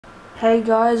Hey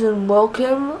guys and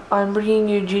welcome. I'm bringing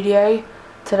you GTA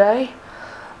today.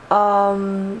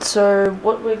 So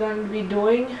what we're going to be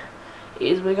doing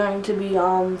is we're going to be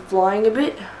flying a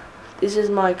bit. This is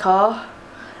my car,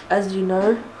 as you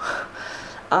know.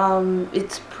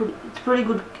 It's pretty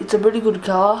good. It's a pretty good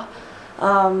car.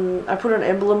 I put an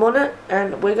emblem on it,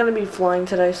 and we're going to be flying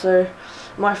today. So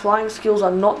my flying skills are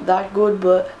not that good,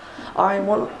 but I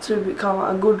want to become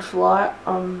a good flyer,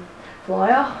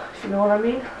 if you know what I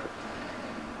mean.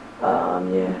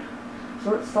 Yeah,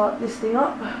 so let's start this thing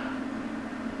up.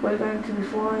 We're going to be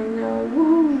flying now.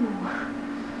 Woohoo!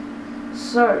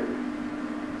 So,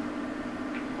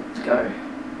 let's go.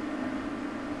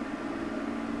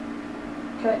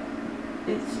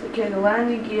 Okay, the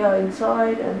landing gear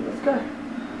inside, and let's go.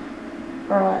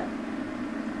 Alright,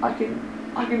 I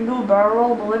can do a barrel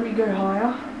roll, but let me go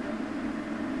higher.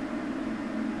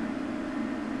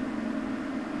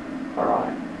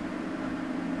 Alright.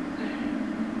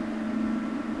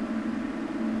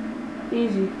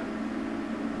 Easy.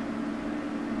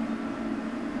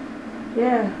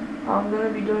 Yeah, I'm gonna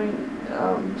be doing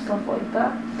stuff like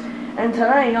that. And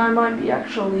today I might be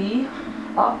actually,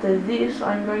 after this,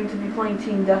 I'm going to be playing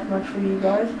Team Deathmatch for you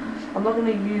guys. I'm not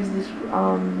gonna use this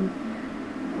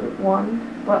one,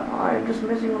 but I'm just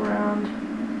messing around,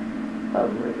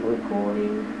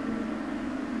 recording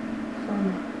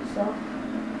some stuff.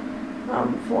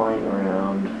 I'm flying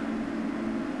around.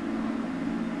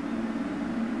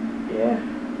 Yeah,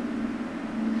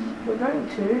 we're going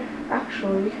to,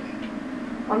 actually,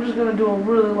 I'm just going to do a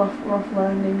really rough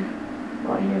landing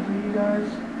right here for you guys,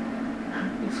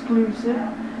 exclusive.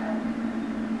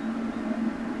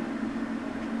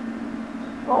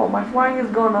 Oh, my flying has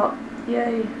gone up,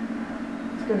 yay.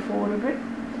 Let's go forward a bit,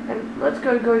 and let's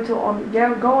go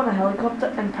on a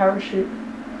helicopter and parachute,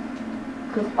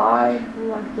 because I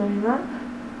like doing that.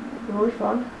 It's really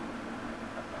fun.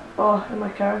 Oh, and my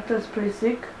character is pretty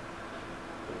sick.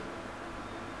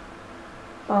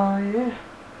 Yeah.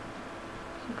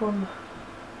 Keep on.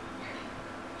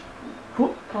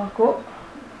 Whoop, parkour.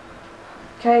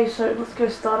 Okay, so let's go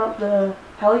start up the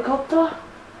helicopter.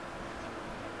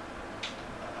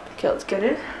 Okay, let's get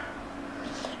in.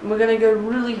 And we're gonna go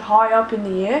really high up in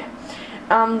the air.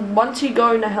 Once you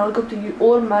go in a helicopter, you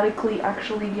automatically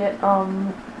actually get a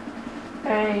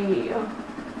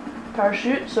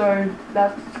parachute, so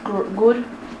that's good.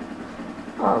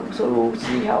 So we'll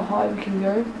see how high we can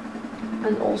go.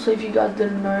 And also, if you guys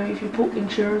didn't know, if you put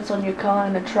insurance on your car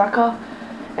and a tracker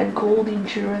and call the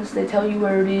insurance, they tell you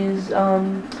where it is,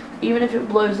 even if it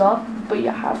blows up, but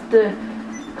you have to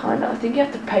I think you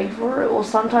have to pay for it, or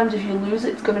sometimes if you lose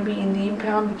it, it's going to be in the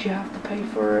impound, but you have to pay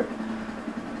for it,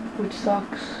 which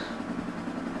sucks.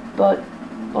 But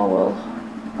oh well,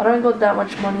 I don't got that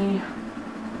much money,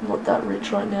 I'm not that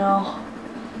rich right now,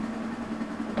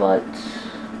 but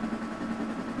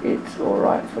it's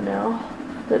alright for now.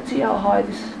 Let's see how high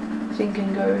this thing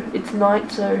can go. It's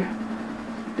night, so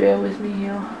bear with me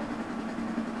here.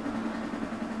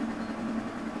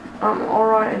 I'm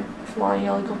alright at flying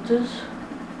helicopters.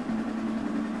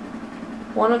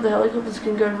 One of the helicopters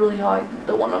can go really high.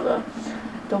 The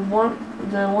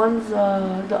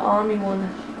army one.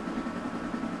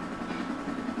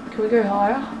 Can we go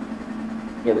higher?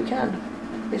 Yeah, we can.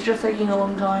 It's just taking a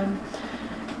long time.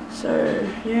 So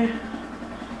yeah.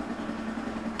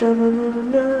 Is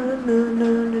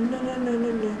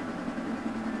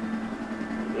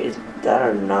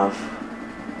that enough?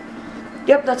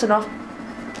 Yep, that's enough.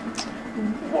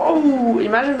 Whoa!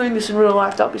 Imagine doing this in real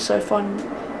life, that'd be so fun.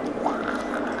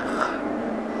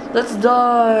 Let's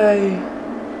die!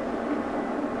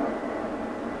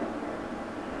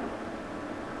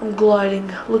 I'm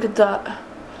gliding. Look at that.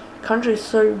 Country is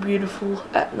so beautiful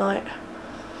at night.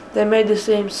 They made this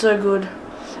seem so good.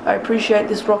 I appreciate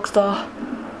this Rockstar.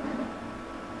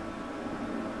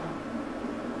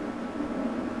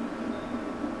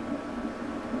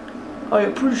 I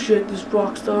appreciate this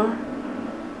Rockstar.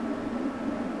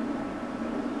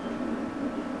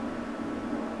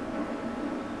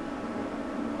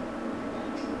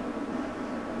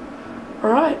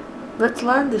 Alright, let's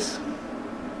land this.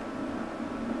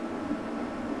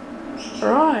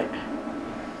 Alright.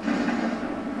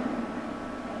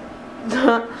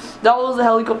 That was a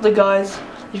helicopter, guys,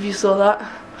 if you saw that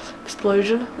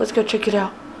explosion. Let's go check it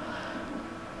out.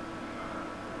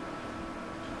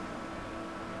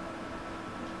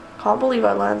 Can't believe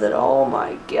I landed. Oh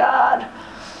my god.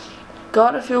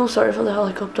 Gotta feel sorry for the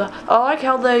helicopter. I like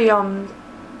how they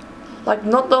like,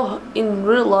 not in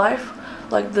real life,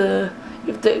 like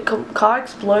if the car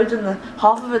explodes and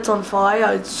half of it's on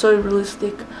fire, it's so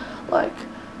realistic. Like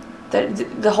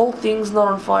the whole thing's not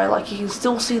on fire. Like you can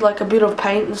still see like a bit of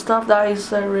paint and stuff. That is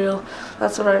so real.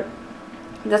 That's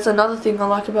another thing I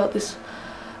like about this.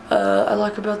 I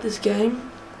like about this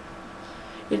game.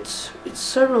 It's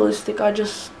so realistic. I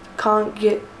just can't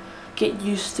get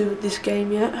used to this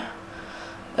game yet.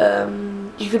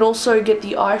 You can also get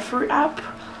the iFruit app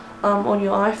on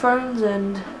your iPhones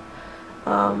and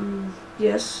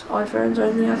yes, iPhones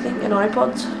only I think, and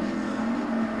iPods.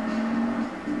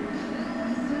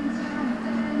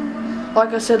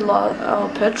 Like I said,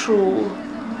 petrol.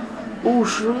 Ooh,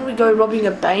 shouldn't we go robbing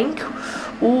a bank?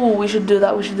 Ooh, we should do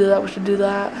that. We should do that. We should do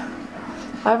that.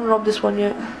 I haven't robbed this one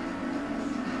yet.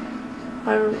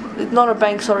 It's not a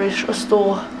bank, sorry, a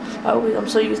store. I'm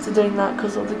so used to doing that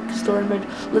because of the story mode.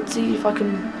 Let's see if I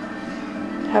can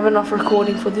have enough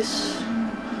recording for this.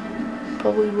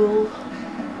 Probably will.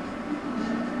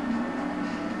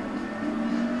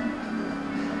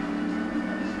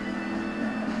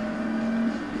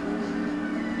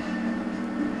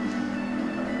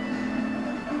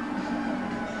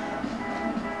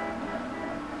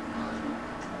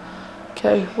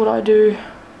 Okay, what I do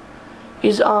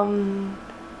is oh,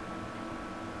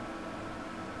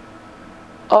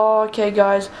 okay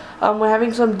guys, we're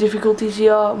having some difficulties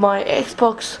here. My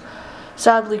Xbox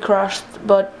sadly crashed,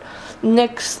 but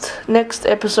next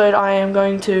episode I am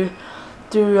going to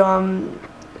do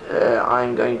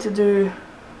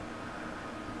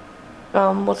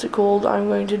what's it called? I'm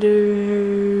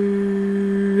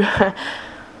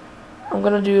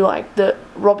gonna do like the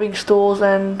robbing stores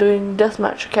and doing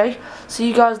deathmatch, okay? See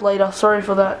you guys later. Sorry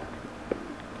for that.